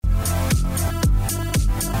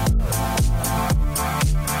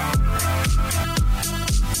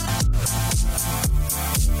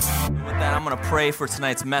pray for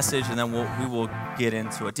tonight's message, and then we will get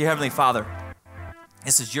into it. Dear Heavenly Father,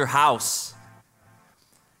 this is your house.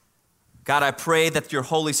 God, I pray that your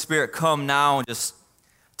Holy Spirit come now and just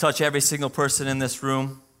touch every single person in this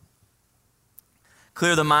room.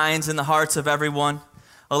 Clear the minds and the hearts of everyone.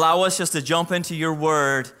 Allow us just to jump into your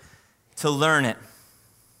word to learn it.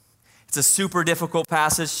 It's a super difficult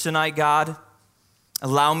passage tonight, God.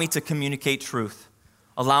 Allow me to communicate truth.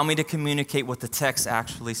 Allow me to communicate what the text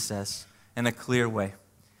actually says in a clear way.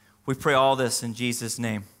 We pray all this in Jesus'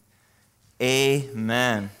 name.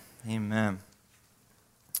 Amen. Amen.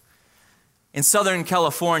 In Southern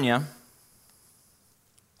California,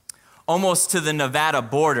 almost to the Nevada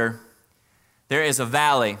border, there is a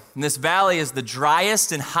valley. And this valley is the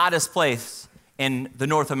driest and hottest place in the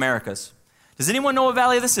North Americas. Does anyone know what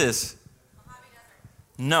valley this is?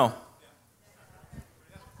 No.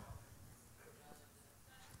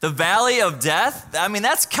 The Valley of Death? I mean,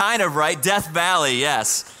 that's kind of right. Death Valley,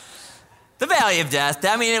 yes. The Valley of Death.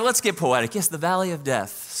 I mean, let's get poetic. Yes, the Valley of Death.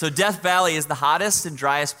 So Death Valley is the hottest and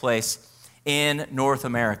driest place in North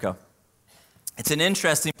America. It's an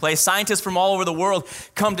interesting place. Scientists from all over the world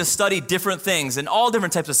come to study different things, and all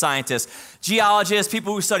different types of scientists. Geologists,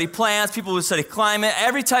 people who study plants, people who study climate,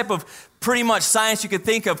 every type of pretty much science you could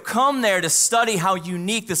think of come there to study how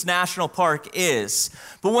unique this national park is.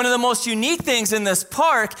 But one of the most unique things in this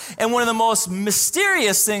park, and one of the most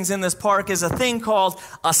mysterious things in this park, is a thing called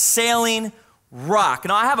a saline rock.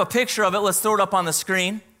 Now, I have a picture of it. Let's throw it up on the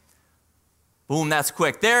screen. Boom, that's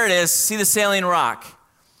quick. There it is. See the saline rock.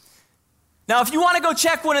 Now, if you want to go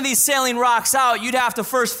check one of these saline rocks out, you'd have to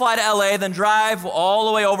first fly to LA, then drive all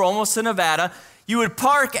the way over, almost to Nevada. You would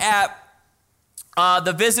park at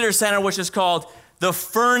the visitor center, which is called the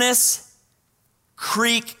Furnace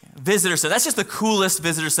Creek Visitor Center. That's just the coolest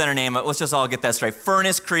visitor center name. Let's just all get that straight.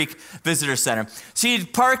 Furnace Creek Visitor Center. So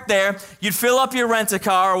you'd park there. You'd fill up your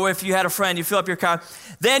rent-a-car, or if you had a friend, you'd fill up your car.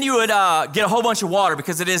 Then you would get a whole bunch of water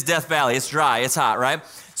because it is Death Valley. It's dry. It's hot, right?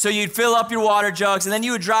 So you'd fill up your water jugs, and then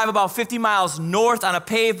you would drive about 50 miles north on a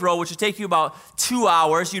paved road, which would take you about 2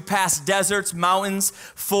 hours. You'd pass deserts, mountains,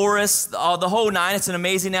 forests, the whole nine. It's an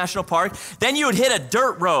amazing national park. Then you would hit a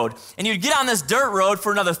dirt road, and you'd get on this dirt road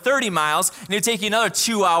for another 30 miles, and it would take you another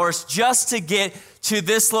 2 hours just to get to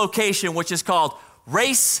this location, which is called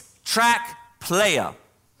Racetrack Playa.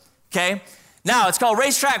 Okay? Now, it's called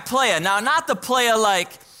Racetrack Playa. Now, not the playa like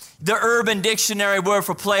the Urban Dictionary word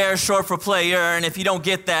for player, short for player, and if you don't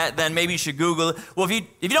get that, then maybe you should Google it. Well, if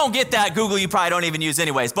you don't get that, Google you probably don't even use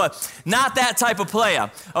anyways, but not that type of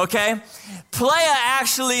playa, okay? Playa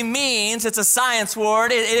actually means, it's a science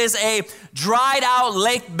word, it is a dried out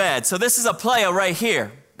lake bed. So this is a playa right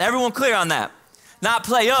here. Everyone clear on that? Not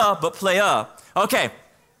playa, but playa. Okay.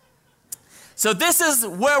 So this is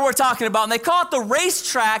where we're talking about, and they call it the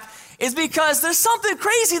racetrack is because there's something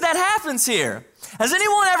crazy that happens here. Has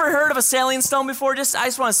anyone ever heard of a saline stone before? I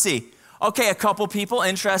just want to see. Okay, a couple people,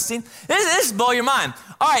 interesting. This blow your mind.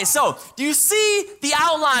 All right, so do you see the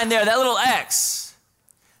outline there, that little X?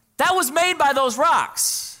 That was made by those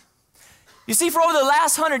rocks. You see, for over the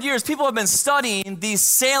last 100 years, people have been studying these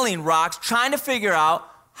saline rocks, trying to figure out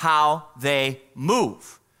how they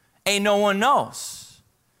move. Ain't no one knows.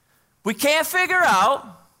 We can't figure out,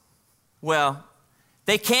 well,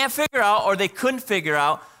 they can't figure out, or they couldn't figure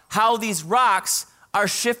out, how these rocks are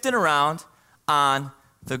shifting around on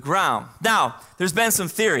the ground. Now, there's been some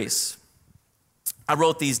theories. I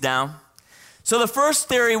wrote these down. So the first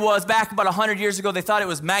theory was back about 100 years ago, they thought it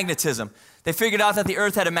was magnetism. They figured out that the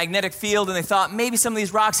earth had a magnetic field, and they thought maybe some of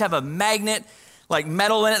these rocks have a magnet, like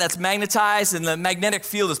metal in it that's magnetized, and the magnetic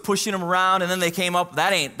field is pushing them around, and then they came up,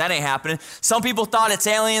 that ain't happening. Some people thought it's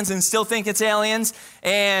aliens and still think it's aliens,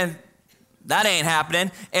 and that ain't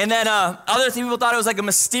happening. And then other people thought it was like a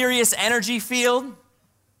mysterious energy field.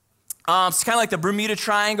 It's kind of like the Bermuda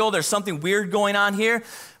Triangle. There's something weird going on here.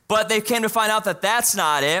 But they came to find out that that's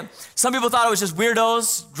not it. Some people thought it was just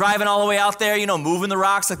weirdos driving all the way out there, moving the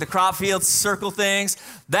rocks like the crop fields, circle things.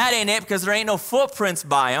 That ain't it because there ain't no footprints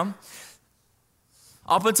by them.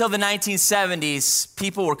 Up until the 1970s,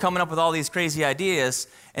 people were coming up with all these crazy ideas.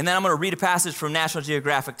 And then I'm going to read a passage from National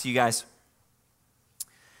Geographic to you guys.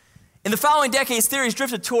 In the following decades, theories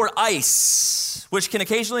drifted toward ice, which can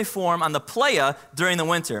occasionally form on the playa during the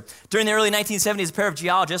winter. During the early 1970s, a pair of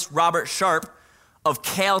geologists, Robert Sharp of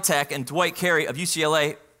Caltech and Dwight Carey of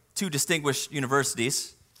UCLA, two distinguished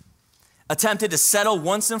universities, attempted to settle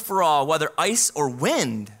once and for all whether ice or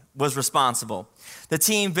wind was responsible. The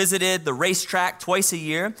team visited the racetrack twice a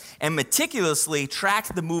year and meticulously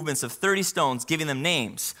tracked the movements of 30 stones, giving them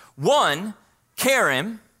names. One,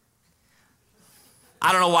 Karen.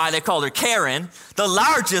 I don't know why they called her Karen. The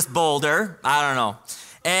largest boulder, I don't know.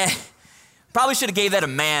 Probably should have gave that a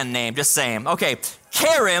man name, just saying. Okay,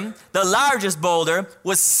 Karen, the largest boulder,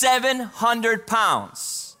 was 700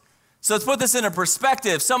 pounds. So let's put this into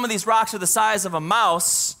perspective. Some of these rocks are the size of a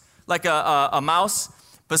mouse, like a mouse,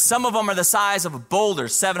 but some of them are the size of a boulder,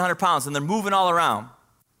 700 pounds, and they're moving all around.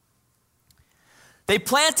 They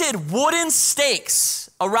planted wooden stakes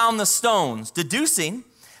around the stones, deducing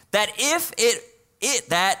that if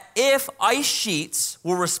ice sheets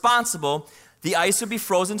were responsible, the ice would be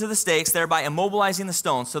frozen to the stakes, thereby immobilizing the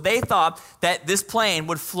stones. So they thought that this plain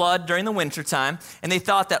would flood during the wintertime, and they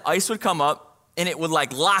thought that ice would come up, and it would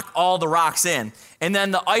like lock all the rocks in. And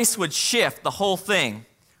then the ice would shift the whole thing,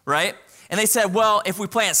 right? And they said, well, if we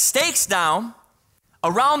plant stakes down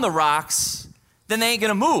around the rocks, then they ain't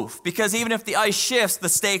gonna move, because even if the ice shifts,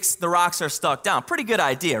 the rocks are stuck down. Pretty good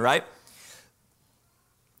idea, right?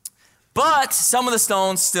 But some of the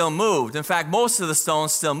stones still moved. In fact, most of the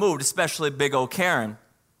stones still moved, especially big old Karen.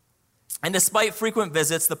 And despite frequent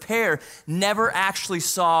visits, the pair never actually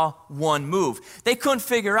saw one move. They couldn't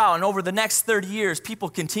figure out, and over the next 30 years, people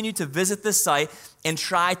continued to visit this site and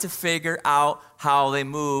try to figure out how they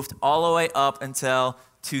moved all the way up until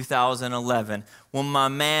 2011, when my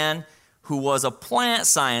man, who was a plant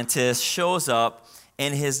scientist, shows up,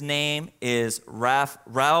 and his name is Ralph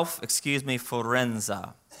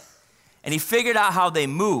Forenza. And he figured out how they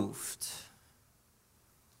moved.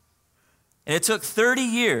 And it took 30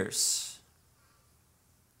 years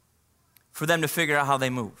for them to figure out how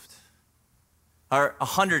they moved. Or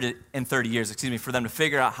 130 years, for them to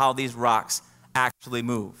figure out how these rocks actually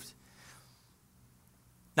moved.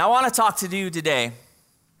 Now I want to talk to you today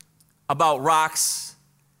about rocks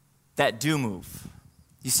that do move.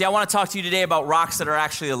 You see, I want to talk to you today about rocks that are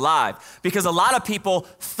actually alive, because a lot of people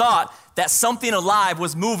thought that something alive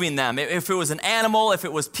was moving them, if it was an animal, if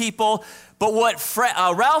it was people. But what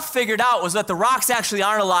Ralph figured out was that the rocks actually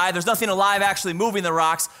aren't alive. There's nothing alive actually moving the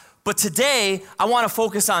rocks. But today, I want to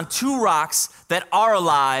focus on two rocks that are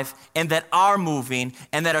alive and that are moving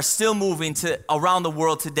and that are still moving around the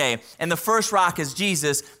world today. And the first rock is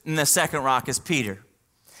Jesus, and the second rock is Peter.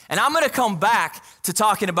 And I'm going to come back to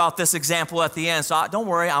talking about this example at the end. So don't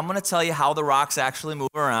worry, I'm going to tell you how the rocks actually move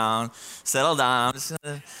around. Settle down. I'm just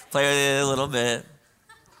going to play with it a little bit.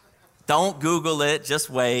 Don't Google it. Just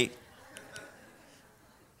wait.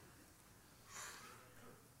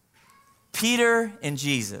 Peter and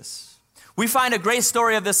Jesus. We find a great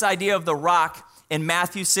story of this idea of the rock in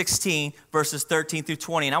Matthew 16, verses 13 through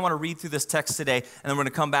 20. And I want to read through this text today, and then we're going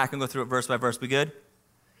to come back and go through it verse by verse. We good?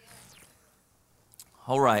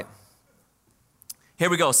 All right. Here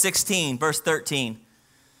we go, 16, verse 13.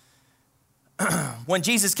 When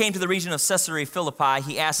Jesus came to the region of Caesarea Philippi,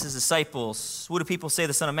 he asked his disciples, "Who do people say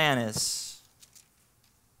the Son of Man is?"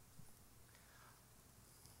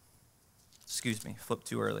 Excuse me, flipped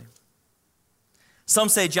too early. Some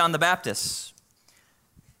say John the Baptist.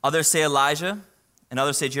 Others say Elijah, and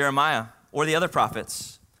others say Jeremiah, or the other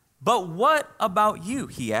prophets. But what about you,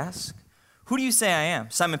 he asked. Who do you say I am?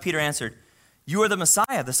 Simon Peter answered, "You are the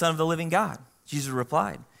Messiah, the Son of the living God." Jesus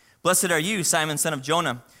replied, "Blessed are you, Simon, son of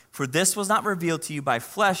Jonah, for this was not revealed to you by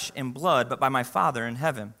flesh and blood, but by my Father in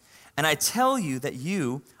heaven. And I tell you that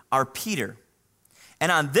you are Peter, and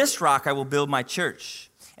on this rock I will build my church,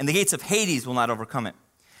 and the gates of Hades will not overcome it.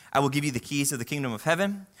 I will give you the keys of the kingdom of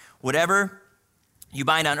heaven. Whatever you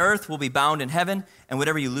bind on earth will be bound in heaven, and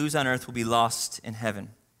whatever you loose on earth will be lost in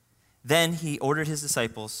heaven." Then he ordered his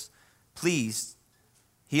disciples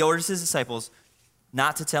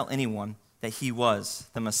not to tell anyone that he was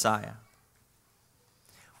the Messiah.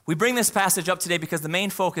 We bring this passage up today because the main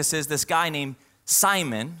focus is this guy named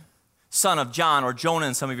Simon, son of John, or Jonah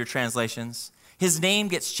in some of your translations. His name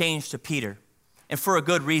gets changed to Peter, and for a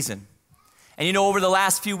good reason. And you know, over the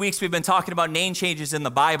last few weeks, we've been talking about name changes in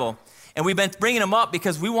the Bible. And we've been bringing them up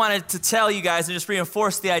because we wanted to tell you guys and just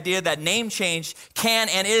reinforce the idea that name change can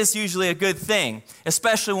and is usually a good thing,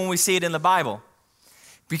 especially when we see it in the Bible.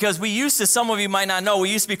 Because some of you might not know, we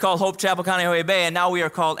used to be called Hope Chapel Kaneohe Bay, and now we are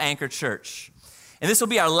called Anchor Church. And this will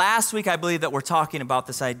be our last week, I believe, that we're talking about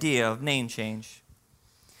this idea of name change.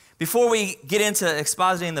 Before we get into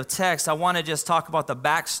expositing the text, I want to just talk about the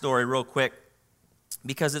backstory real quick,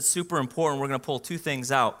 because it's super important. We're going to pull two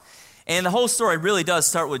things out. And the whole story really does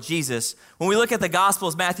start with Jesus. When we look at the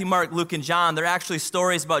Gospels, Matthew, Mark, Luke, and John, they're actually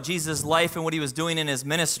stories about Jesus' life and what he was doing in his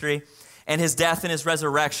ministry and his death and his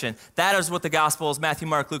resurrection. That is what the Gospels, Matthew,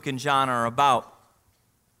 Mark, Luke, and John are about.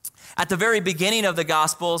 At the very beginning of the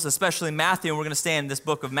Gospels, especially Matthew, and we're going to stay in this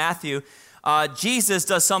book of Matthew, Jesus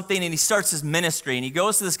does something and he starts his ministry. And he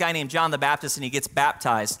goes to this guy named John the Baptist and he gets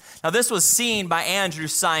baptized. Now, this was seen by Andrew,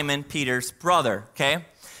 Simon Peter's brother, okay?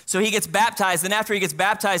 So he gets baptized. Then after he gets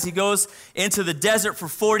baptized, he goes into the desert for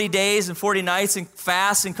 40 days and 40 nights and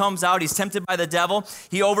fasts and comes out. He's tempted by the devil.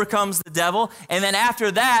 He overcomes the devil. And then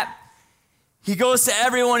after that, he goes to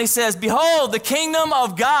everyone. He says, behold, the kingdom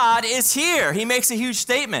of God is here. He makes a huge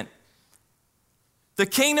statement. The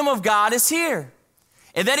kingdom of God is here.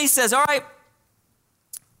 And then he says, all right,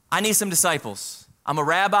 I need some disciples. I'm a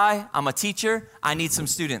rabbi. I'm a teacher. I need some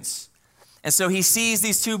students. And so he sees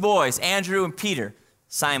these two boys, Andrew and Peter.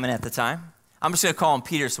 Simon at the time. I'm just going to call him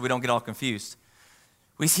Peter so we don't get all confused.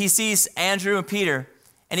 He sees Andrew and Peter,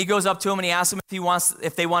 and he goes up to him and he asks them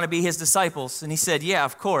if they want to be his disciples. And he said, yeah,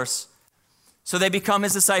 of course. So they become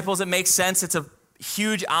his disciples. It makes sense. It's a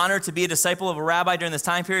huge honor to be a disciple of a rabbi during this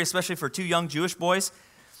time period, especially for two young Jewish boys.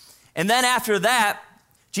 And then after that,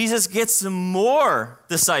 Jesus gets some more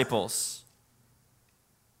disciples.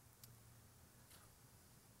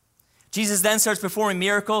 Jesus then starts performing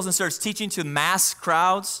miracles and starts teaching to mass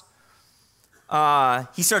crowds.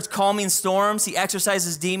 He starts calming storms. He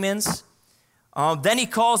exorcises demons. Then he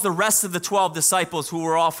calls the rest of the 12 disciples who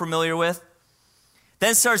we're all familiar with.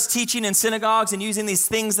 Then starts teaching in synagogues and using these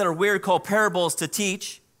things that are weird called parables to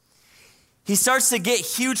teach. He starts to get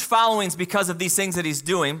huge followings because of these things that he's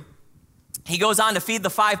doing. He goes on to feed the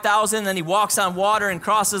 5,000, then he walks on water and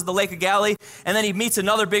crosses the Lake of Galilee, and then he meets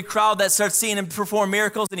another big crowd that starts seeing him perform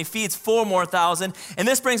miracles, and he feeds 4 more thousand. And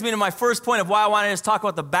this brings me to my first point of why I wanted to talk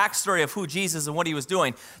about the backstory of who Jesus and what he was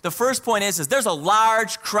doing. The first point is there's a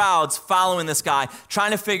large crowds following this guy,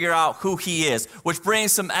 trying to figure out who he is, which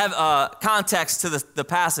brings some context to the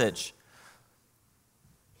passage.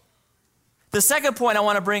 The second point I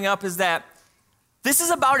want to bring up is that this is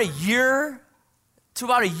about a year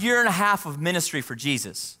and a half of ministry for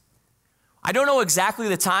Jesus. I don't know exactly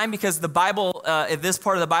the time because the Bible, this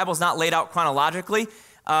part of the Bible is not laid out chronologically.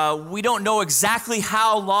 We don't know exactly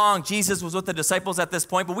how long Jesus was with the disciples at this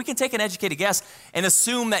point, but we can take an educated guess and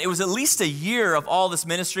assume that it was at least a year of all this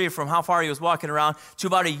ministry from how far he was walking around to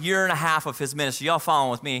about a year and a half of his ministry. Y'all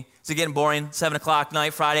following with me? Is it getting boring? 7 o'clock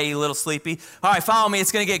night, Friday, you a little sleepy? All right, follow me.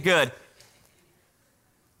 It's going to get good.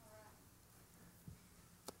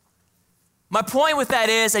 My point with that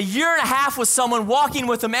is a year and a half with someone walking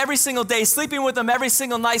with them every single day, sleeping with them every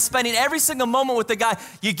single night, spending every single moment with the guy.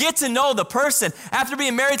 You get to know the person. After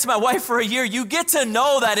being married to my wife for a year, you get to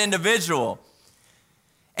know that individual.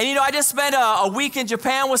 And I just spent a week in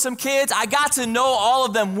Japan with some kids. I got to know all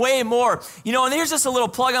of them way more. And here's just a little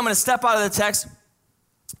plug. I'm going to step out of the text.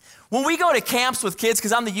 When we go to camps with kids,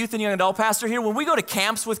 because I'm the youth and young adult pastor here, when we go to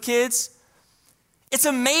camps with kids, it's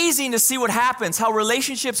amazing to see what happens, how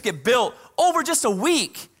relationships get built over just a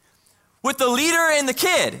week with the leader and the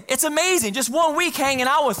kid. It's amazing, just 1 week hanging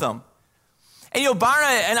out with them. And Barna,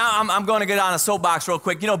 and I'm going to get on a soapbox real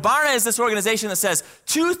quick. Barna is this organization that says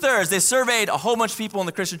 2/3, they surveyed a whole bunch of people in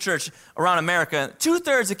the Christian church around America.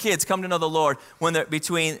 2/3 of kids come to know the Lord when they're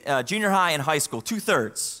between junior high and high school,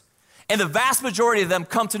 2/3. And the vast majority of them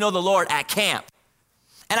come to know the Lord at camp.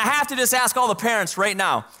 And I have to just ask all the parents right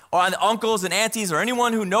now, or the uncles and aunties, or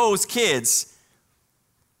anyone who knows kids,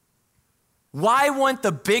 why wouldn't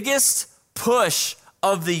the biggest push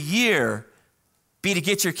of the year be to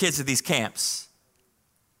get your kids to these camps?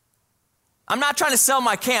 I'm not trying to sell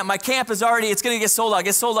my camp. My camp is already, it's going to get sold out. It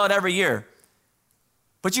gets sold out every year.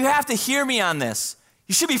 But you have to hear me on this.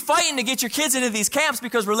 You should be fighting to get your kids into these camps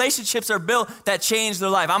because relationships are built that change their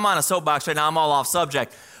life. I'm on a soapbox right now. I'm all off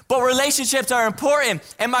subject. But relationships are important.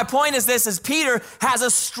 And my point is this, is Peter has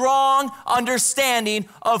a strong understanding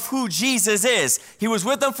of who Jesus is. He was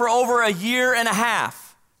with them for over a year and a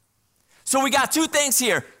half. So we got 2 things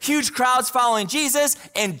here. Huge crowds following Jesus,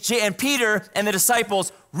 and Peter and the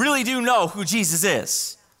disciples really do know who Jesus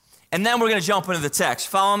is. And then we're going to jump into the text.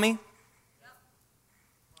 Follow me?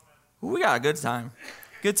 Ooh, we got a good time.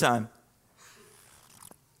 Good time.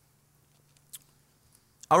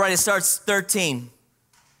 All right, it starts 13.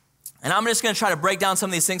 And I'm just going to try to break down some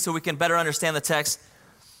of these things so we can better understand the text.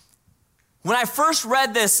 When I first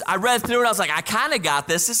read this, I read through it. I was like, I kind of got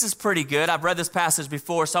this. This is pretty good. I've read this passage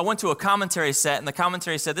before. So I went to a commentary set, and the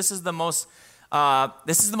commentary said this is the most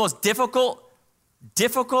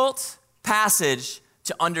difficult passage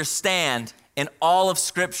to understand in all of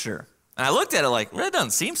Scripture. And I looked at it like, well, it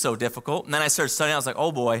doesn't seem so difficult. And then I started studying. I was like,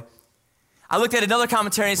 oh boy. I looked at another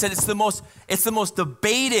commentary and said it's the most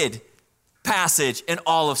debated passage in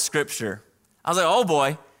all of Scripture. I was like, oh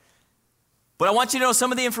boy. But I want you to know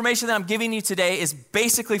some of the information that I'm giving you today is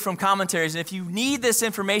basically from commentaries. And if you need this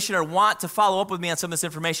information or want to follow up with me on some of this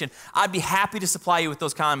information, I'd be happy to supply you with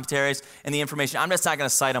those commentaries and the information. I'm just not going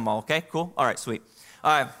to cite them all, okay? Cool? All right, sweet.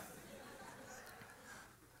 All right.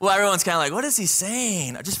 Well, everyone's kind of like, what is he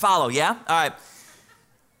saying? Just follow, yeah? All right.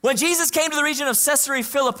 When Jesus came to the region of Caesarea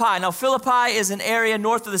Philippi, now Philippi is an area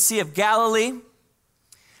north of the Sea of Galilee.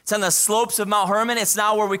 It's on the slopes of Mount Hermon. It's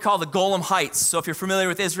now where we call the Golan Heights. So if you're familiar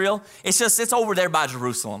with Israel, it's over there by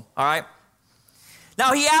Jerusalem, all right?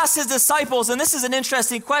 Now he asked his disciples, and this is an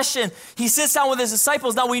interesting question. He sits down with his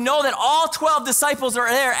disciples. Now we know that all 12 disciples are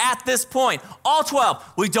there at this point. All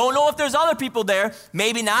 12. We don't know if there's other people there.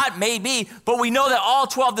 Maybe not, maybe. But we know that all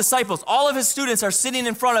 12 disciples, all of his students are sitting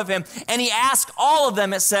in front of him. And he asked all of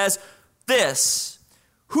them, it says, this: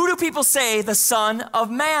 who do people say the Son of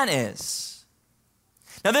Man is?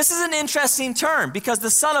 Now, this is an interesting term because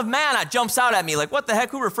the Son of Man jumps out at me like, what the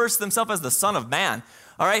heck? Who refers to themselves as the Son of Man?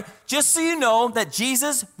 All right, just so you know that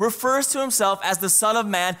Jesus refers to himself as the Son of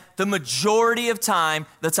Man the majority of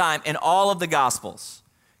the time in all of the Gospels.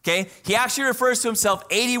 Okay, he actually refers to himself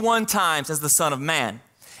 81 times as the Son of Man.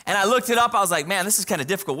 And I looked it up. I was like, man, this is kind of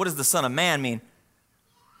difficult. What does the Son of Man mean?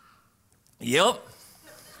 Yep.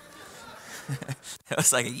 I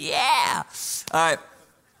was like, yeah. All right.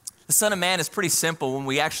 The Son of Man is pretty simple when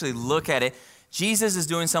we actually look at it. Jesus is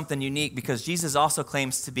doing something unique because Jesus also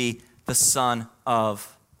claims to be the Son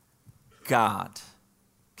of God.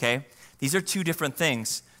 Okay? These are two different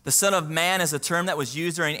things. The Son of Man is a term that was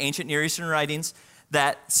used during ancient Near Eastern writings,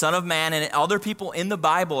 that Son of Man and other people in the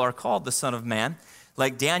Bible are called the Son of Man,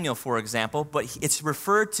 like Daniel, for example, but it's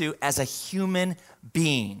referred to as a human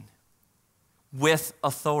being with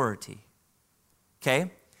authority. Okay?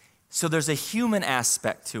 So there's a human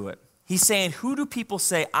aspect to it. He's saying, who do people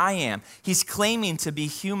say I am? He's claiming to be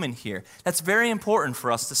human here. That's very important for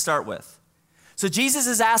us to start with. So Jesus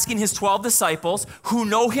is asking his 12 disciples who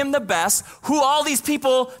know him the best, who all these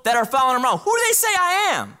people that are following him around, who do they say I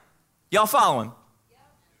am? Y'all following?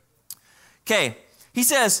 Okay, he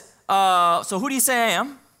says, so who do you say I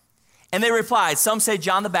am? And they replied, some say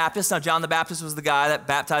John the Baptist. Now John the Baptist was the guy that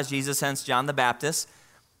baptized Jesus, hence John the Baptist.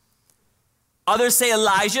 Others say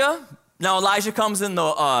Elijah. Now Elijah comes in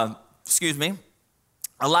the,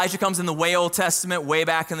 Elijah comes in the way Old Testament, way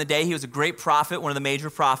back in the day. He was a great prophet, one of the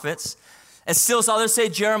major prophets. And still others say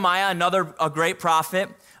Jeremiah, a great prophet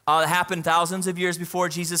that happened thousands of years before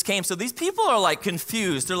Jesus came. So these people are like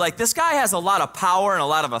confused. They're like, this guy has a lot of power and a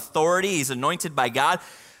lot of authority. He's anointed by God.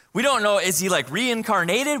 We don't know, is he like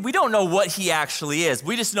reincarnated? We don't know what he actually is.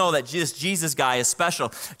 We just know that this Jesus guy is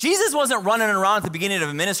special. Jesus wasn't running around at the beginning of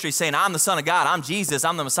a ministry saying, I'm the Son of God, I'm Jesus,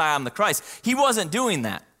 I'm the Messiah, I'm the Christ. He wasn't doing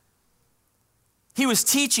that. He was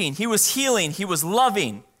teaching, he was healing, he was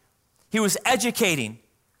loving, he was educating.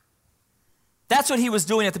 That's what he was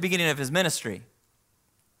doing at the beginning of his ministry.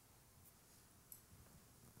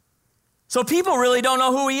 So people really don't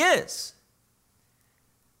know who he is.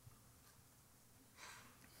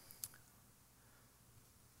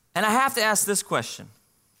 And I have to ask this question.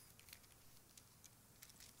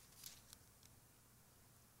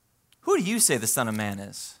 Who do you say the Son of Man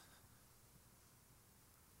is?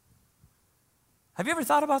 Have you ever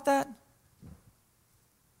thought about that?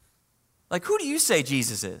 Like, who do you say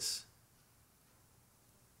Jesus is?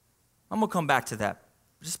 I'm going to come back to that.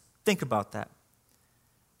 Just think about that.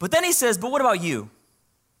 But then he says, but what about you?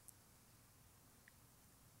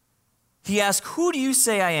 He asks, who do you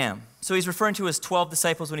say I am? So he's referring to his 12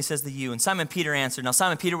 disciples when he says the you. And Simon Peter answered. Now,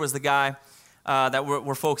 Simon Peter was the guy that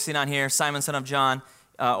we're focusing on here, Simon, son of John,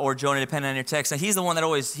 or Jonah, depending on your text. Now, he's the one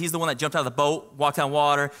that jumped out of the boat, walked on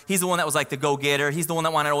water. He's the one that was like the go-getter. He's the one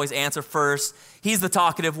that wanted to always answer first. He's the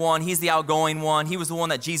talkative one. He's the outgoing one. He was the one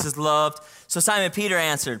that Jesus loved. So Simon Peter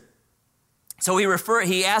answered. So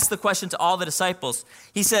he asked the question to all the disciples.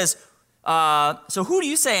 He says, so who do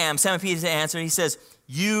you say I am? Simon Peter answered. He says,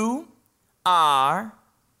 you are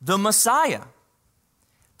the Messiah,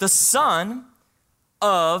 the Son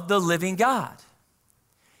of the living God.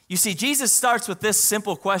 You see, Jesus starts with this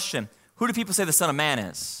simple question. Who do people say the Son of Man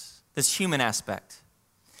is? This human aspect.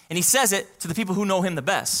 And he says it to the people who know him the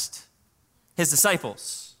best, his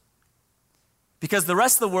disciples. Because the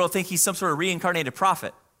rest of the world think he's some sort of reincarnated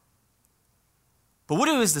prophet. But what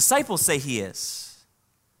do his disciples say he is?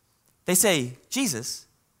 They say, Jesus.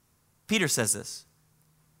 Peter says this.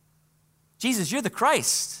 Jesus, you're the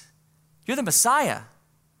Christ. You're the Messiah.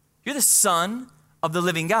 You're the Son of the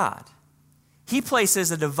living God. He places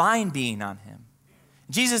a divine being on him.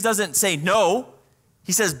 Jesus doesn't say no.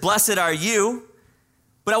 He says, blessed are you.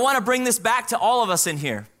 But I want to bring this back to all of us in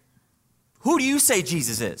here. Who do you say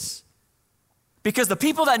Jesus is? Because the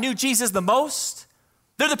people that knew Jesus the most,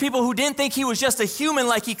 they're the people who didn't think he was just a human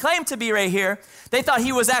like he claimed to be right here. They thought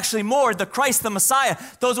he was actually more the Christ, the Messiah.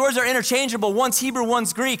 Those words are interchangeable. One's Hebrew,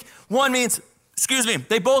 one's Greek. One means,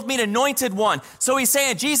 they both mean anointed one. So he's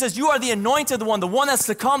saying, Jesus, you are the anointed one, the one that's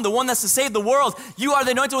to come, the one that's to save the world. You are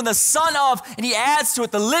the anointed one, the Son of, and he adds to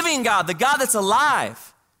it, the living God, the God that's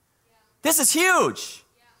alive. This is huge.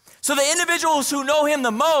 So the individuals who know him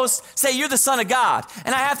the most say, you're the Son of God.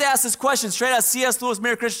 And I have to ask this question straight out of C.S. Lewis,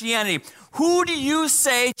 Mere Christianity. Who do you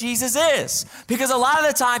say Jesus is? Because a lot of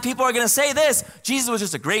the time people are going to say this, Jesus was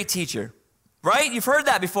just a great teacher, right? You've heard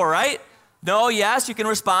that before, right? No, yes, you can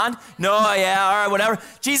respond. No, yeah, all right, whatever.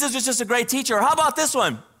 Jesus was just a great teacher. Or how about this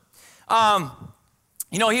one?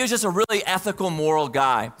 He was just a really ethical, moral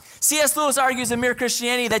guy. C.S. Lewis argues in Mere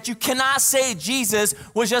Christianity that you cannot say Jesus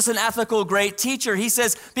was just an ethical, great teacher. He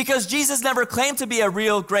says, because Jesus never claimed to be a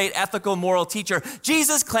real, great, ethical, moral teacher.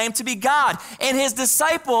 Jesus claimed to be God, and his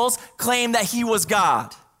disciples claimed that he was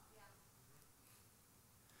God.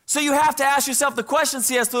 So you have to ask yourself the question,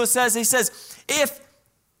 C.S. Lewis says, he says, if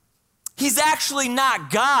he's actually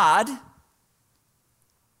not God,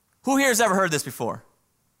 who here has ever heard this before?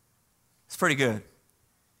 It's pretty good.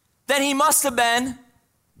 Then he must have been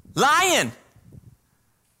lying,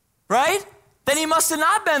 right? Then he must have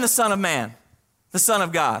not been the Son of Man, the Son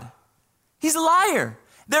of God. He's a liar.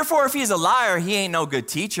 Therefore, if he's a liar, he ain't no good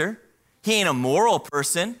teacher. He ain't a moral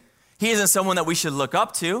person. He isn't someone that we should look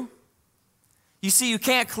up to. You see, you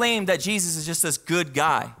can't claim that Jesus is just this good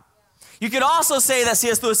guy. You could also say that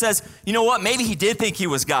C.S. Lewis says, you know what, maybe he did think he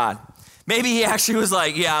was God. Maybe he actually was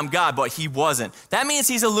like, yeah, I'm God, but he wasn't. That means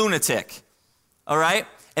he's a lunatic, all right?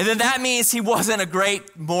 And then that means he wasn't a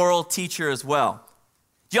great moral teacher as well.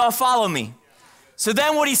 Do y'all follow me? So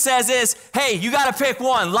then what he says is, hey, you got to pick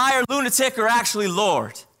one, liar, lunatic, or actually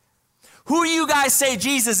Lord. Who do you guys say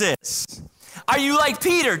Jesus is? Are you like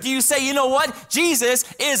Peter? Do you say, you know what? Jesus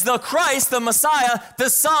is the Christ, the Messiah, the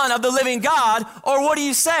Son of the living God? Or what do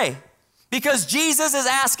you say? Because Jesus is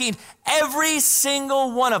asking every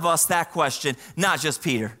single one of us that question, not just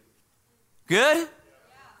Peter. Good?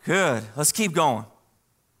 Good. Let's keep going.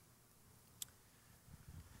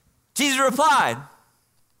 Jesus replied,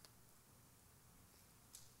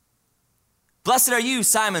 blessed are you,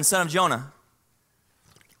 Simon, son of Jonah.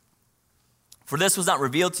 For this was not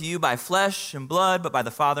revealed to you by flesh and blood, but by the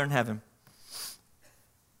Father in heaven.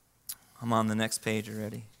 I'm on the next page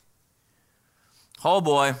already. Oh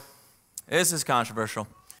boy, this is controversial.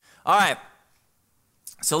 All right,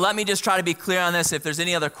 so let me just try to be clear on this. If there's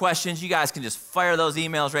any other questions, you guys can just fire those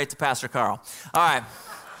emails right to Pastor Carl. All right.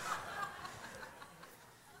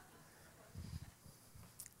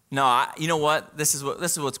 No, you know what? This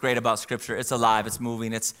is what's great about Scripture. It's alive. It's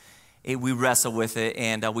moving. We wrestle with it,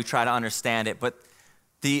 and we try to understand it. But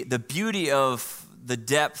the beauty of the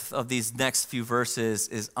depth of these next few verses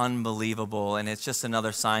is unbelievable, and it's just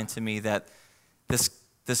another sign to me that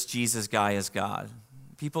this Jesus guy is God.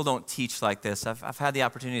 People don't teach like this. I've had the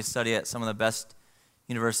opportunity to study at some of the best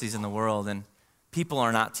universities in the world, and people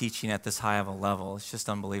are not teaching at this high of a level. It's just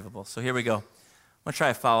unbelievable. So here we go. I'm going to try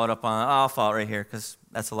to follow it up on, I'll follow it right here because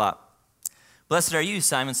that's a lot. Blessed are you,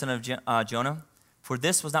 Simon, son of Jonah, for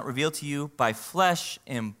this was not revealed to you by flesh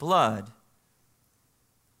and blood,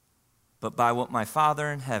 but by what my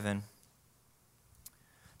Father in heaven.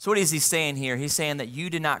 So what is he saying here? He's saying that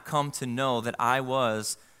you did not come to know that I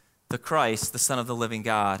was the Christ, the Son of the living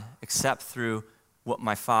God, except through what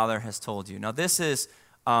my Father has told you. Now this is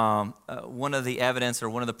one of the evidence or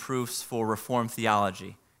one of the proofs for Reformed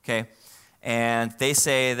theology, okay? And they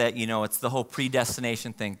say that, it's the whole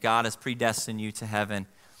predestination thing. God has predestined you to heaven.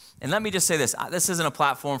 And let me just say this. This isn't a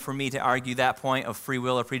platform for me to argue that point of free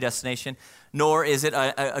will or predestination, nor is it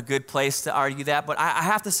a good place to argue that. But I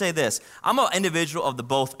have to say this. I'm an individual of the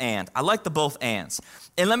both and. I like the both ands.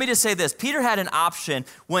 And let me just say this. Peter had an option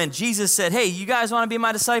when Jesus said, hey, you guys want to be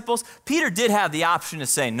my disciples? Peter did have the option to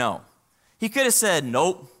say no. He could have said,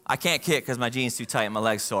 nope, I can't kick because my jeans too tight and my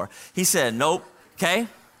leg's sore. He said, nope, okay?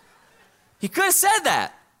 He could have said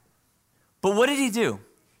that. But what did he do?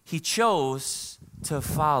 He chose to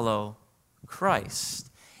follow Christ.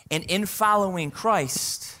 And in following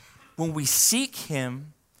Christ, when we seek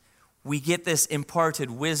him, we get this imparted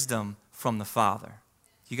wisdom from the Father.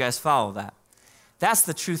 You guys follow that? That's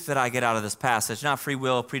the truth that I get out of this passage, not free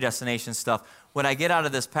will, predestination stuff. What I get out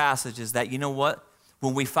of this passage is that, you know what?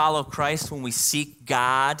 When we follow Christ, when we seek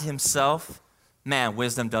God himself, man,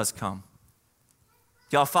 wisdom does come.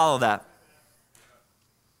 Y'all follow that?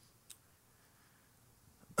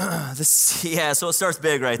 So it starts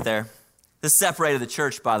big right there. This separated the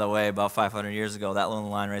church, by the way, about 500 years ago, that little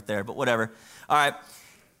line right there, but whatever. All right.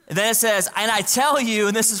 And then it says, and I tell you,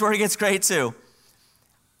 and this is where it gets great too,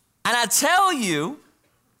 and I tell you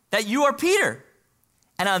that you are Peter,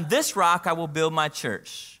 and on this rock I will build my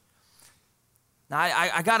church. Now,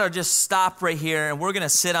 I got to just stop right here, and we're going to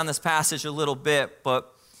sit on this passage a little bit,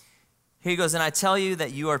 but here he goes, and I tell you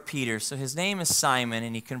that you are Peter. So his name is Simon,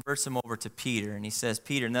 and he converts him over to Peter, and he says,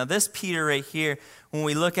 Peter. Now, this Peter right here, when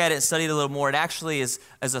we look at it and study it a little more, it actually is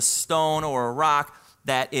as a stone or a rock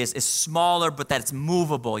that is smaller, but that's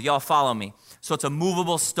movable. Y'all follow me? So it's a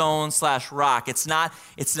movable stone / rock. It's not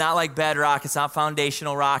like bedrock. It's not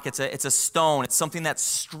foundational rock. It's a stone. It's something that's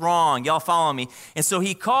strong. Y'all follow me? And so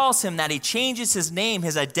he calls him that. He changes his name,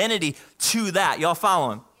 his identity to that. Y'all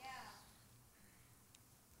follow him? Yeah.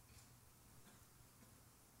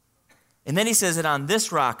 And then he says that on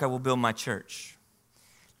this rock I will build my church.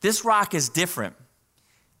 This rock is different.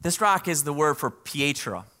 This rock is the word for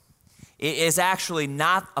Pietra. It is actually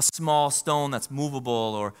not a small stone that's movable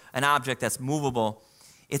or an object that's movable.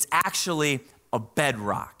 It's actually a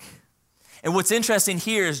bedrock. And what's interesting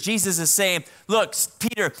here is Jesus is saying, look,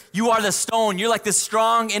 Peter, you are the stone. You're like this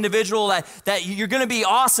strong individual that you're going to be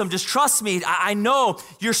awesome. Just trust me. I know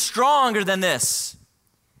you're stronger than this.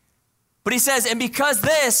 But he says, and because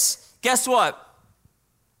this, guess what?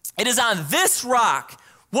 It is on this rock.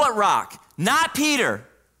 What rock? Not Peter.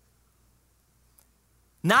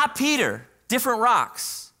 Not Peter, different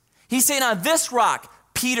rocks. He's saying on this rock,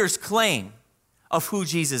 Peter's claim of who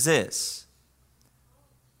Jesus is.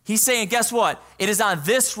 He's saying, guess what? It is on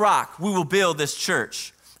this rock we will build this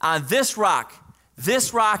church. On this rock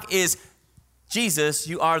is Jesus,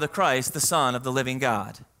 you are the Christ, the Son of the living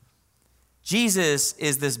God. Jesus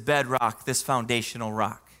is this bedrock, this foundational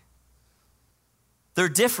rock. They're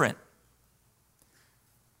different.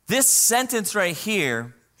 This sentence right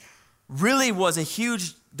here really was a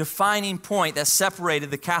huge defining point that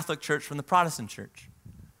separated the Catholic Church from the Protestant Church.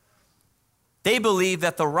 They believe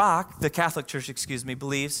that the Catholic Church,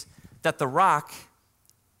 believes that the rock,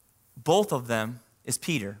 both of them, is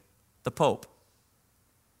Peter, the Pope.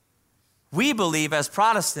 We believe as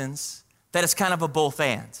Protestants that it's kind of a both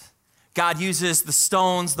and. God uses the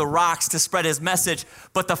stones, the rocks to spread his message,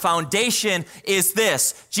 but the foundation is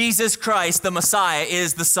this. Jesus Christ, the Messiah,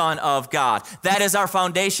 is the Son of God. That is our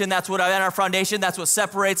foundation. That's what our foundation. That's what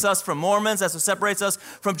separates us from Mormons. That's what separates us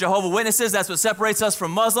from Jehovah's Witnesses. That's what separates us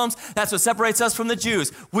from Muslims. That's what separates us from the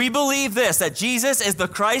Jews. We believe this, that Jesus is the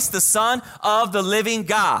Christ, the Son of the living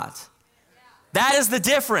God. That is the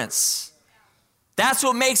difference. That's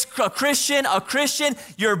what makes a Christian a Christian.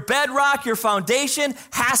 Your bedrock, your foundation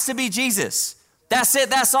has to be Jesus. That's it.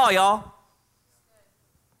 That's all, y'all.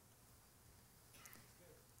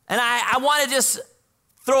 And I want to just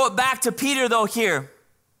throw it back to Peter, though, here.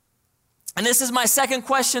 And this is my second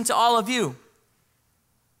question to all of you.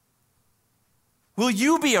 Will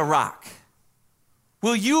you be a rock?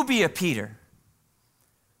 Will you be a Peter?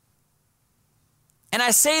 And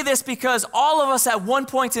I say this because all of us at one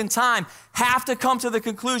point in time have to come to the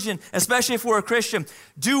conclusion, especially if we're a Christian,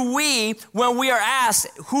 do we, when we are asked,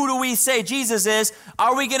 who do we say Jesus is,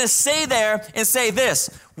 are we going to stay there and say this,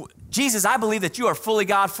 Jesus, I believe that you are fully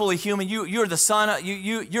God, fully human. You're the Son.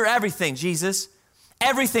 You're everything, Jesus.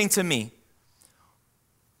 Everything to me.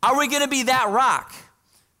 Are we going to be that rock?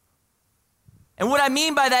 And what I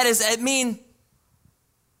mean by that is,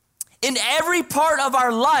 in every part of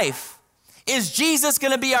our life, is Jesus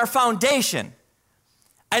going to be our foundation?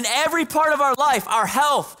 And every part of our life, our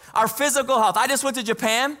health, our physical health. I just went to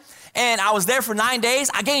Japan and I was there for 9 days.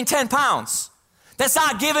 I gained 10 pounds. That's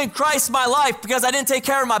not giving Christ my life because I didn't take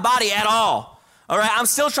care of my body at all. All right, I'm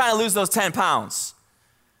still trying to lose those 10 pounds.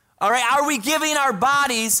 All right, are we giving our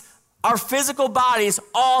bodies, our physical bodies,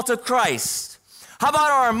 all to Christ? How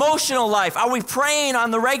about our emotional life? Are we praying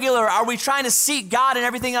on the regular? Are we trying to seek God in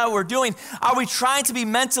everything that we're doing? Are we trying to be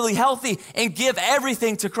mentally healthy and give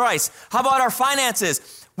everything to Christ? How about our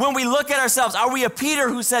finances? When we look at ourselves, are we a Peter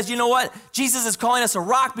who says, you know what? Jesus is calling us a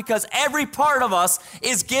rock because every part of us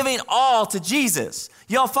is giving all to Jesus.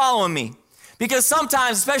 Y'all following me? Because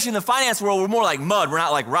sometimes, especially in the finance world, we're more like mud. We're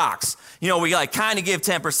not like rocks. You know, we like kind of give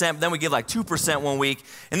 10%, but then we give like 2% one week,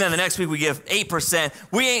 and then the next week we give 8%.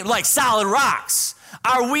 We ain't like solid rocks.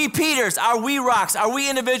 Are we Peters? Are we rocks? Are we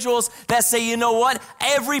individuals that say, you know what?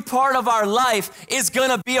 Every part of our life is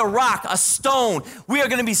going to be a rock, a stone. We are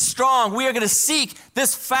going to be strong. We are going to seek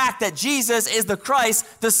this fact that Jesus is the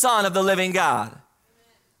Christ, the Son of the living God.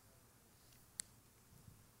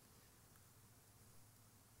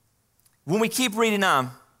 When we keep reading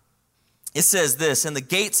on, it says this, and the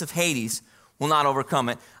gates of Hades will not overcome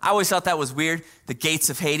it. I always thought that was weird, the gates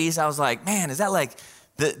of Hades. I was like, man, is that like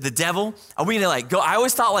the devil? Are we going to go? I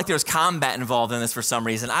always thought there was combat involved in this for some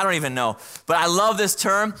reason. I don't even know. But I love this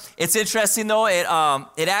term. It's interesting though. It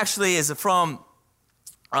actually is from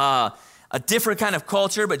a different kind of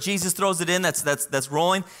culture, but Jesus throws it in. That's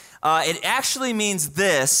rolling. It actually means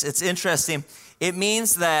this. It's interesting. It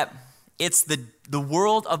means that it's the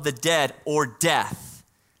world of the dead or death.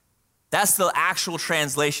 That's the actual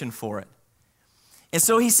translation for it. And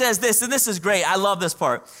so he says this, and this is great. I love this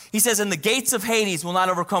part. He says, and the gates of Hades will not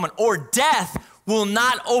overcome it, or death will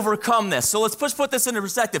not overcome this. So let's put this into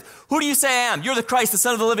perspective. Who do you say I am? You're the Christ, the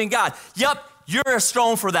Son of the living God. Yep, you're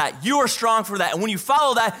strong for that. You are strong for that. And when you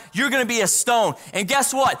follow that, you're going to be a stone. And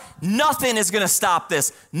guess what? Nothing is going to stop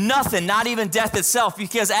this. Nothing, not even death itself.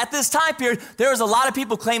 Because at this time period, there was a lot of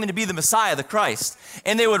people claiming to be the Messiah, the Christ.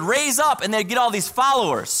 And they would raise up and they'd get all these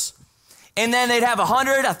followers. And then they'd have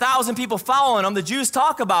 100, 1,000 people following them. The Jews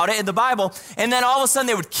talk about it in the Bible. And then all of a sudden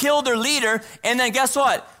they would kill their leader. And then guess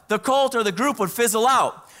what? The cult or the group would fizzle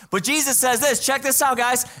out. But Jesus says this, check this out,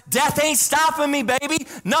 guys. Death ain't stopping me, baby.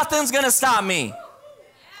 Nothing's going to stop me.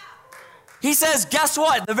 He says, guess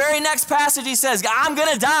what? The very next passage he says, I'm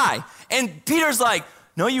going to die. And Peter's like,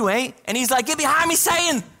 no, you ain't. And he's like, get behind me,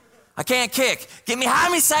 Satan. I can't kick. Get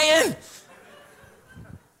behind me, Satan.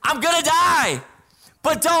 I'm going to die.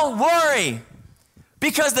 But don't worry,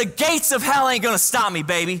 because the gates of hell ain't going to stop me,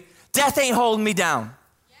 baby. Death ain't holding me down.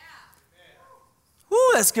 Yeah. Woo,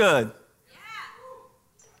 that's good. Yeah.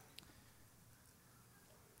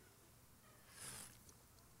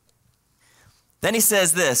 Then he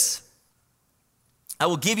says this, I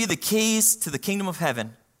will give you the keys to the kingdom of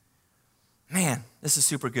heaven. Man, this is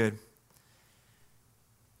super good.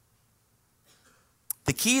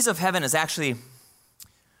 The keys of heaven is actually,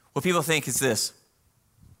 what people think is this.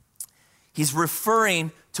 He's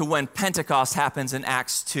referring to when Pentecost happens in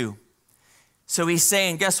Acts 2. So he's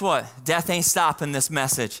saying, guess what? Death ain't stopping this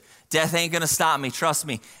message. Death ain't going to stop me, trust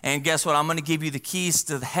me. And guess what? I'm going to give you the keys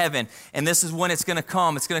to heaven. And this is when it's going to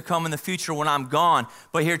come. It's going to come in the future when I'm gone.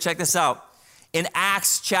 But here, check this out. In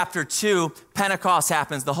Acts chapter 2, Pentecost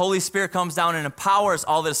happens. The Holy Spirit comes down and empowers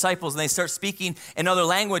all the disciples, and they start speaking in other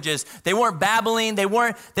languages. They weren't babbling. They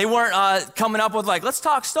weren't coming up with let's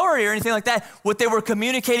talk story or anything like that. What they were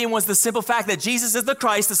communicating was the simple fact that Jesus is the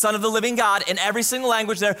Christ, the Son of the living God, in every single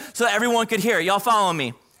language there, so that everyone could hear it. Y'all follow me?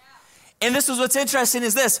 Yeah. And this is what's interesting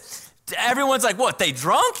is this. Everyone's like, what, they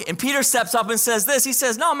drunk? And Peter steps up and says this. He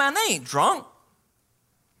says, no, man, they ain't drunk.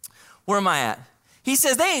 Where am I at? He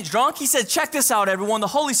says, they ain't drunk. He said, check this out, everyone. The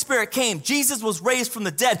Holy Spirit came. Jesus was raised from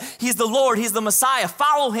the dead. He's the Lord. He's the Messiah.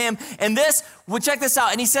 Follow him. And check this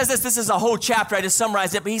out. And he says this is a whole chapter. I just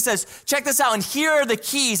summarized it. But he says, check this out. And here are the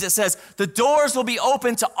keys. It says, the doors will be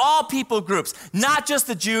open to all people groups, not just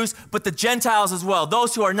the Jews, but the Gentiles as well,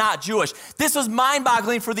 those who are not Jewish. This was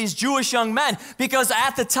mind-boggling for these Jewish young men because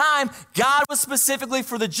at the time, God was specifically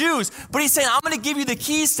for the Jews. But he's saying, I'm going to give you the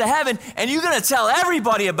keys to heaven, and you're going to tell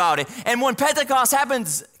everybody about it. And when Pentecost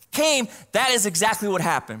came, that is exactly what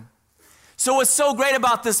happened. So what's so great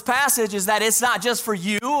about this passage is that it's not just for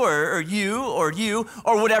you or you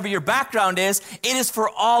or whatever your background is. It is for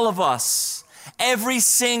all of us, every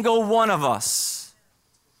single one of us.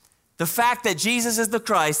 The fact that Jesus is the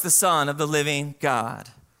Christ, the Son of the living God.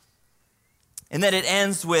 And then it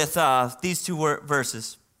ends with these two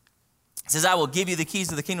verses. It says, I will give you the keys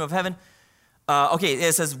to the kingdom of heaven.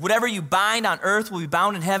 It says, whatever you bind on earth will be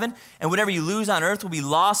bound in heaven, and whatever you lose on earth will be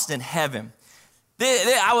lost in heaven.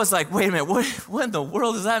 I was like, wait a minute, what in the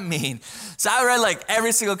world does that mean? So I read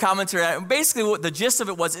every single commentary. Basically, what the gist of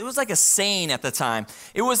it was like a saying at the time.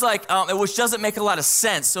 It was which doesn't make a lot of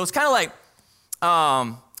sense. So it's kind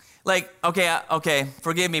of okay,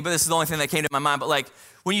 forgive me, but this is the only thing that came to my mind. But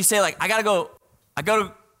when you say should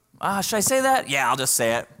I say that? Yeah, I'll just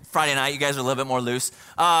say it. Friday night, you guys are a little bit more loose.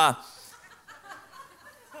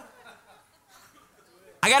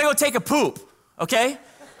 I got to go take a poop, okay?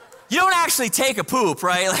 You don't actually take a poop,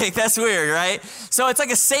 right? That's weird, right? So it's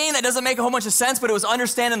like a saying that doesn't make a whole bunch of sense, but it was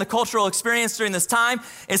understanding the cultural experience during this time.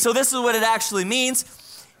 And so this is what it actually means.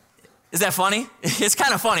 Is that funny? It's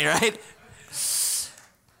kind of funny, right?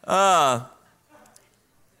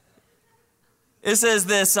 It says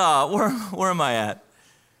this, where am I at?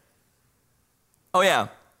 Oh, yeah.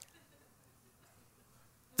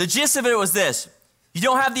 The gist of it was this. You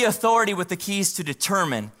don't have the authority with the keys to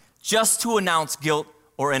determine, just to announce guilt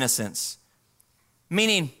or innocence.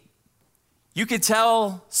 Meaning, you can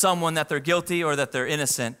tell someone that they're guilty or that they're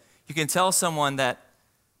innocent. You can tell someone that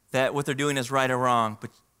what they're doing is right or wrong,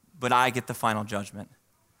 but I get the final judgment.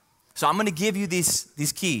 So I'm going to give you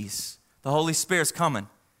these keys. The Holy Spirit's coming.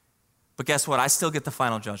 But guess what? I still get the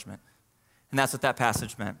final judgment. And that's what that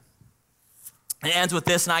passage meant. It ends with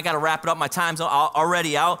this, and I got to wrap it up. My time's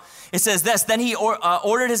already out. It says this, then he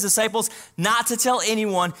ordered his disciples not to tell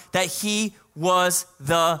anyone that he was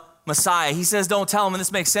the Messiah. He says, don't tell them, and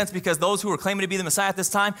this makes sense because those who were claiming to be the Messiah at this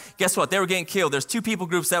time, guess what? They were getting killed. There's two people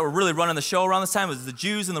groups that were really running the show around this time. It was the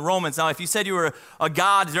Jews and the Romans. Now, if you said you were a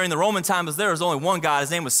god during the Roman times, there was only one God.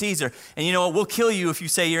 His name was Caesar. And you know what? We'll kill you if you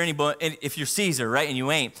say you're anybody, if you're Caesar, right? And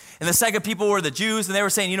you ain't. And the second people were the Jews, and they were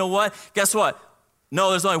saying, you know what? Guess what? No,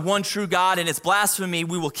 there's only one true God, and it's blasphemy.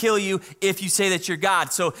 We will kill you if you say that you're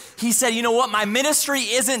God. So he said, you know what? My ministry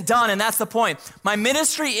isn't done, and that's the point. My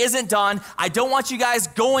ministry isn't done. I don't want you guys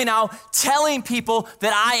going out telling people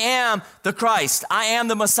that I am the Christ. I am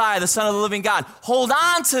the Messiah, the Son of the living God. Hold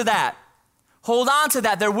on to that. Hold on to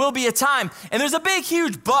that. There will be a time. And there's a big,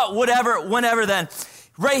 huge but, whenever then.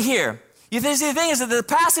 Right here. The thing is that the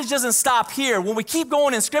passage doesn't stop here. When we keep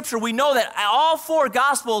going in Scripture, we know that all four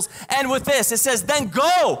Gospels end with this. It says, then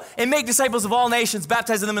go and make disciples of all nations,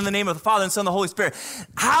 baptizing them in the name of the Father and Son and the Holy Spirit.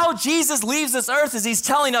 How Jesus leaves this earth is he's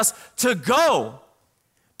telling us to go.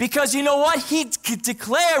 Because you know what? He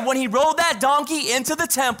declared when he rode that donkey into the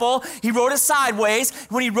temple, he rode it sideways.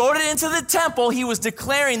 When he rode it into the temple, he was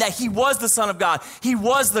declaring that he was the Son of God. He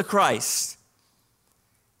was the Christ.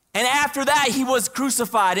 And after that, he was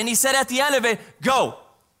crucified. And he said at the end of it, go.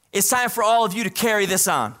 It's time for all of you to carry this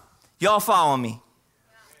on. Y'all follow me?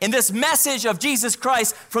 And this message of Jesus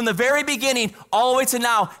Christ from the very beginning all the way to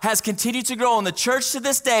now has continued to grow. And the church to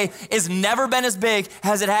this day has never been as big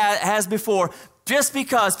as it has before. Just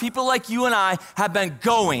because people like you and I have been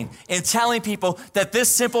going and telling people that this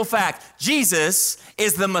simple fact, Jesus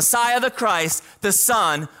is the Messiah, the Christ, the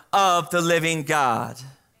Son of the living God.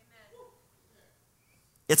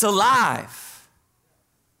 It's alive.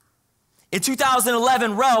 In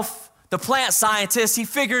 2011, Ralph, the plant scientist, he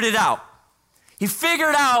figured it out. He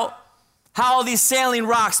figured out how these saline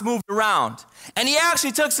rocks moved around. And he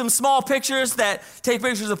actually took some small pictures that take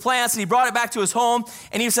pictures of plants, and he brought it back to his home,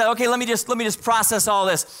 and he said, okay, let me just process all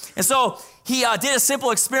this. And so he did a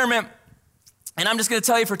simple experiment, and I'm just going to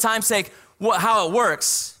tell you for time's sake how it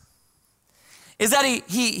works. Is that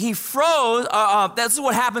he froze, that's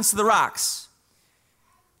what happens to the rocks.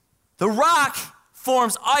 The rock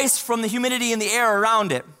forms ice from the humidity in the air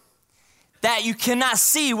around it that you cannot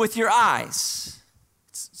see with your eyes.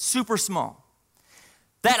 It's super small.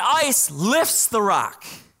 That ice lifts the rock.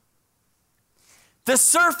 The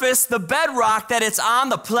surface, the bedrock that it's on,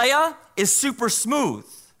 the playa, is super smooth.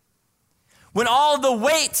 When all the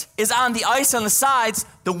weight is on the ice on the sides,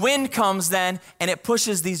 the wind comes then and it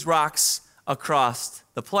pushes these rocks across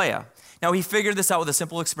the playa. Now, he figured this out with a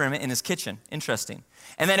simple experiment in his kitchen. Interesting.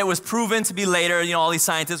 And then it was proven to be later, all these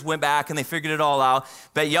scientists went back and they figured it all out.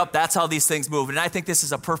 But yep, that's how these things move. And I think this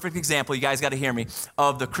is a perfect example, you guys got to hear me,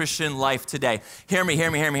 of the Christian life today. Hear me.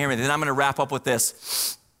 Then I'm going to wrap up with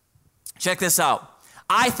this. Check this out.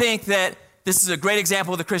 I think that this is a great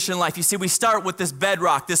example of the Christian life. You see, we start with this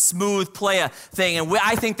bedrock, this smooth playa thing, and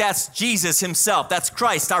I think that's Jesus himself. That's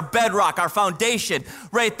Christ, our bedrock, our foundation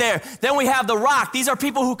right there. Then we have the rock. These are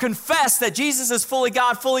people who confess that Jesus is fully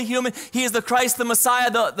God, fully human. He is the Christ, the Messiah,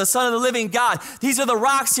 the Son of the living God. These are the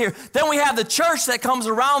rocks here. Then we have the church that comes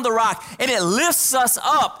around the rock, and it lifts us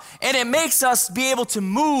up, and it makes us be able to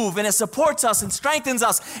move, and it supports us and strengthens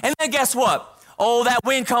us. And then guess what? Oh, that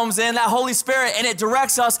wind comes in, that Holy Spirit, and it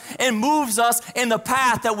directs us and moves us in the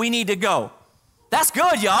path that we need to go. That's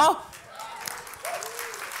good, y'all.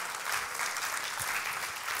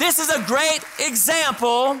 This is a great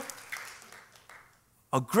example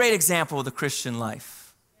of the Christian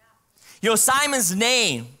life. Simon's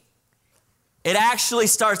name, it actually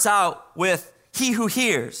starts out with he who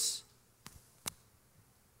hears.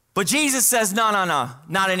 But Jesus says, no,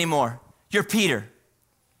 not anymore. You're Peter.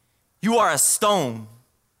 You are a stone,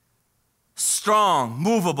 strong,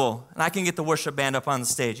 movable. And I can get the worship band up on the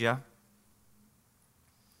stage, yeah?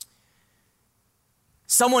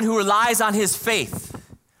 Someone who relies on his faith,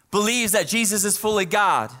 believes that Jesus is fully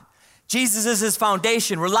God. Jesus is his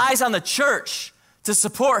foundation, relies on the church to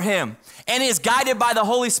support him, and is guided by the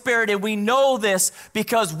Holy Spirit. And we know this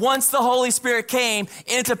because once the Holy Spirit came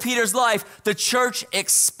into Peter's life, the church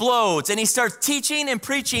explodes. And he starts teaching and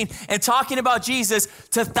preaching and talking about Jesus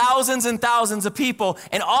to thousands and thousands of people.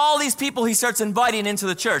 And all these people he starts inviting into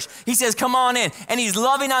the church. He says, come on in. And he's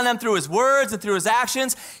loving on them through his words and through his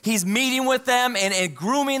actions. He's meeting with them and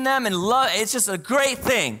grooming them. And it's just a great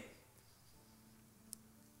thing.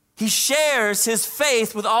 He shares his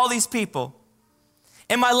faith with all these people.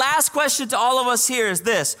 And my last question to all of us here is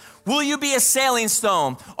this: will you be a sailing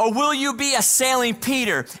stone, or will you be a sailing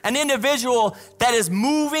Peter, an individual that is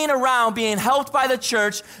moving around, being helped by the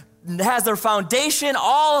church, has their foundation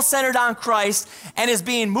all centered on Christ and is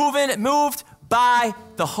being moved by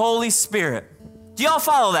the Holy Spirit. Do y'all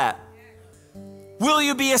follow that? Will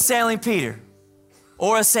you be a sailing Peter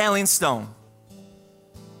or a sailing stone?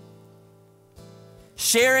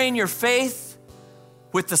 Sharing your faith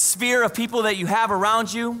with the sphere of people that you have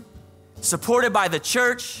around you, supported by the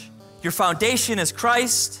church, your foundation is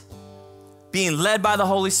Christ, being led by the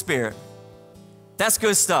Holy Spirit. That's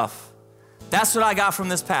good stuff. That's what I got from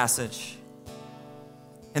this passage.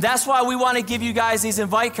 And that's why we want to give you guys these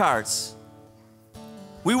invite cards.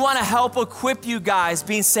 We want to help equip you guys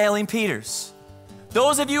being sailing Peters.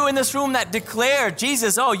 Those of you in this room that declare,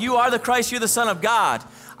 Jesus, oh, you are the Christ, you're the Son of God.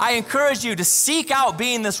 I encourage you to seek out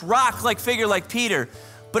being this rock-like figure like Peter,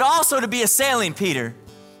 but also to be a sailing Peter.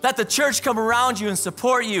 Let the church come around you and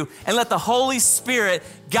support you, and let the Holy Spirit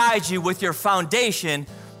guide you with your foundation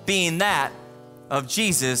being that of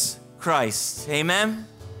Jesus Christ. Amen?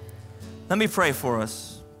 Let me pray for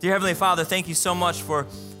us. Dear Heavenly Father, thank you so much for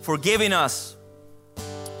giving us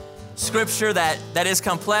scripture that is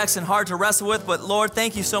complex and hard to wrestle with, but Lord,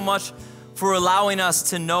 thank you so much for allowing us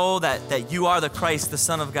to know that you are the Christ, the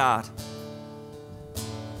Son of God.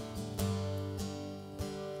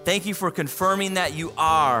 Thank you for confirming that you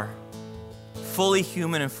are fully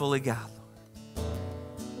human and fully God.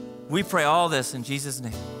 We pray all this in Jesus'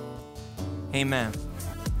 name. Amen.